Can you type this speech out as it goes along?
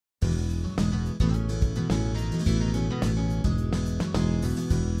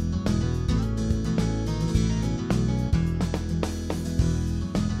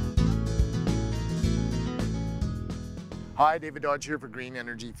Hi, David Dodge here for Green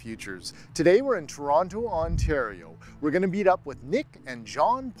Energy Futures. Today we're in Toronto, Ontario. We're going to meet up with Nick and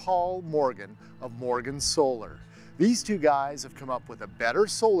John Paul Morgan of Morgan Solar. These two guys have come up with a better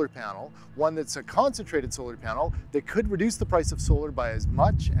solar panel, one that's a concentrated solar panel that could reduce the price of solar by as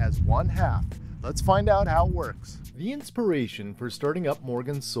much as 1/2. Let's find out how it works. The inspiration for starting up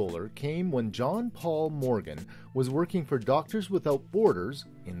Morgan Solar came when John Paul Morgan was working for Doctors Without Borders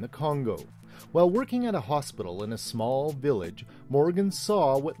in the Congo. While working at a hospital in a small village, Morgan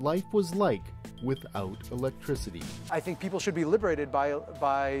saw what life was like without electricity. I think people should be liberated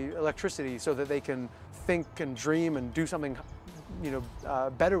by electricity so that they can think and dream and do something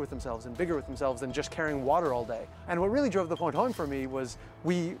better with themselves and bigger with themselves than just carrying water all day. And what really drove the point home for me was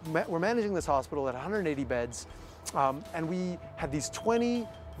we're managing this hospital at 180 beds, and we had these 20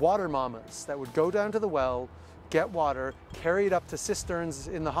 water mamas that would go down to the well, get water, carry it up to cisterns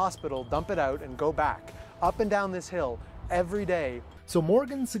in the hospital, dump it out, and go back up and down this hill every day. So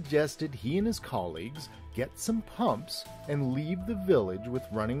Morgan suggested he and his colleagues get some pumps and leave the village with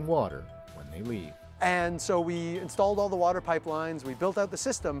running water when they leave. And so we installed all the water pipelines, we built out the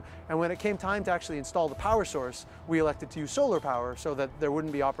system, and when it came time to actually install the power source, we elected to use solar power so that there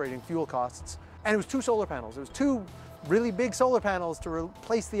wouldn't be operating fuel costs. And it was 2 solar panels. It was 2 really big solar panels to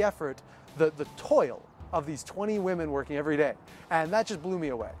replace the effort, the toil of these 20 women working every day. And that just blew me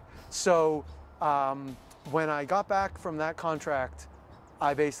away. So when I got back from that contract,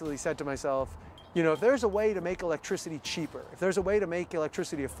 I basically said to myself, if there's a way to make electricity cheaper, if there's a way to make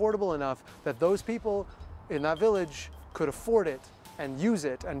electricity affordable enough that those people in that village could afford it and use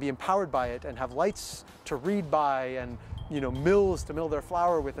it and be empowered by it and have lights to read by and mills to mill their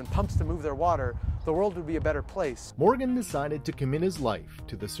flour with and pumps to move their water, the world would be a better place. Morgan decided to commit his life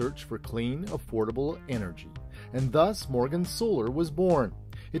to the search for clean, affordable energy, and thus Morgan Solar was born.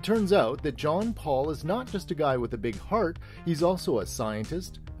 It turns out that John Paul is not just a guy with a big heart, he's also a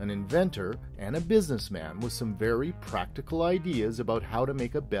scientist, an inventor, and a businessman with some very practical ideas about how to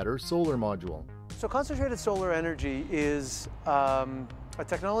make a better solar module. So concentrated solar energy is a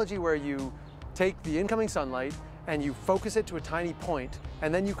technology where you take the incoming sunlight and you focus it to a tiny point,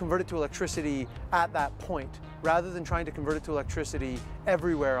 and then you convert it to electricity at that point, rather than trying to convert it to electricity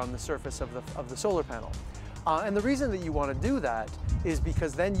everywhere on the surface of the solar panel. And the reason that you want to do that is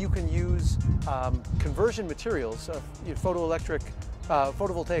because then you can use conversion materials of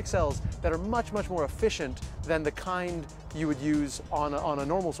photovoltaic cells that are much more efficient than the kind you would use on a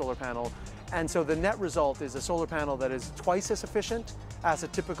normal solar panel. And so the net result is a solar panel that is twice as efficient as a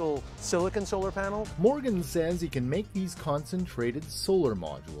typical silicon solar panel. Morgan says he can make these concentrated solar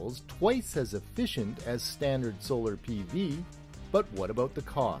modules twice as efficient as standard solar PV, but what about the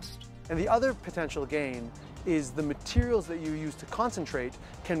cost? And the other potential gain is the materials that you use to concentrate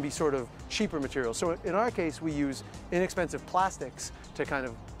can be sort of cheaper materials. So in our case, we use inexpensive plastics to kind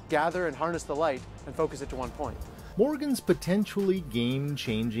of gather and harness the light and focus it to one point. Morgan's potentially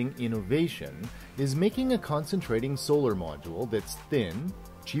game-changing innovation is making a concentrating solar module that's thin,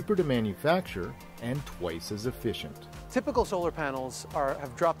 cheaper to manufacture, and twice as efficient. Typical solar panels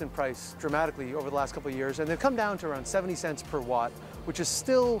have dropped in price dramatically over the last couple of years, and they've come down to around 70 cents per watt, which is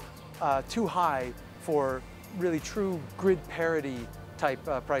still too high for really true grid parity type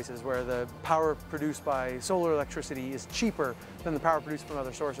prices, where the power produced by solar electricity is cheaper than the power produced from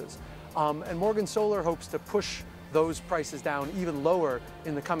other sources. And Morgan Solar hopes to push those prices down even lower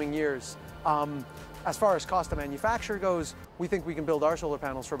in the coming years. As far as cost of manufacture goes, we think we can build our solar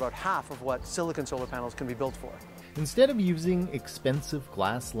panels for about half of what silicon solar panels can be built for. Instead of using expensive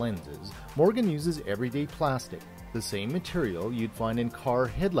glass lenses, Morgan uses everyday plastic, the same material you'd find in car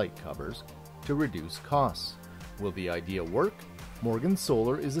headlight covers, to reduce costs. Will the idea work? Morgan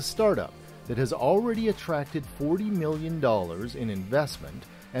Solar is a startup that has already attracted $40 million in investment,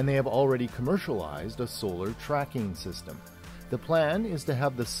 and they have already commercialized a solar tracking system. The plan is to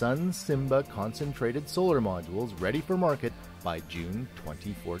have the Sun Simba concentrated solar modules ready for market by June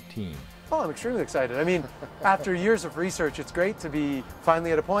 2014. Oh, I'm extremely excited. I mean, after years of research, it's great to be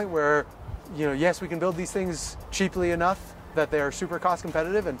finally at a point where, yes, we can build these things cheaply enough that they are super cost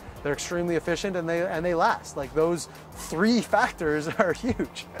competitive and they're extremely efficient and they last. Like, those 3 factors are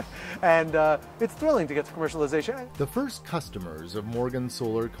huge. And it's thrilling to get to commercialization. The first customers of Morgan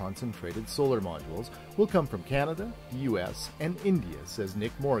Solar concentrated solar modules will come from Canada, the US, and India, says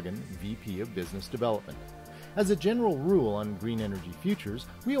Nick Morgan, VP of Business Development. As a general rule on Green Energy Futures,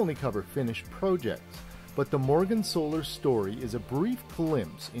 we only cover finished projects. But the Morgan Solar story is a brief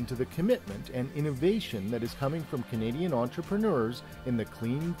glimpse into the commitment and innovation that is coming from Canadian entrepreneurs in the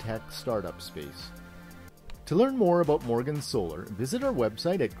clean tech startup space. To learn more about Morgan Solar, visit our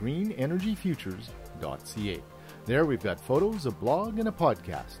website at greenenergyfutures.ca. There we've got photos, a blog, and a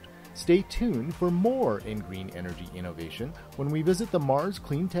podcast. Stay tuned for more in green energy innovation when we visit the Mars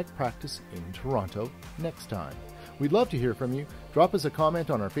Clean Tech Practice in Toronto next time. We'd love to hear from you. Drop us a comment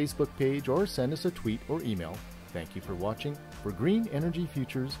on our Facebook page or send us a tweet or email. Thank you for watching. For Green Energy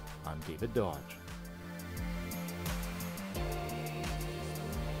Futures, I'm David Dodge.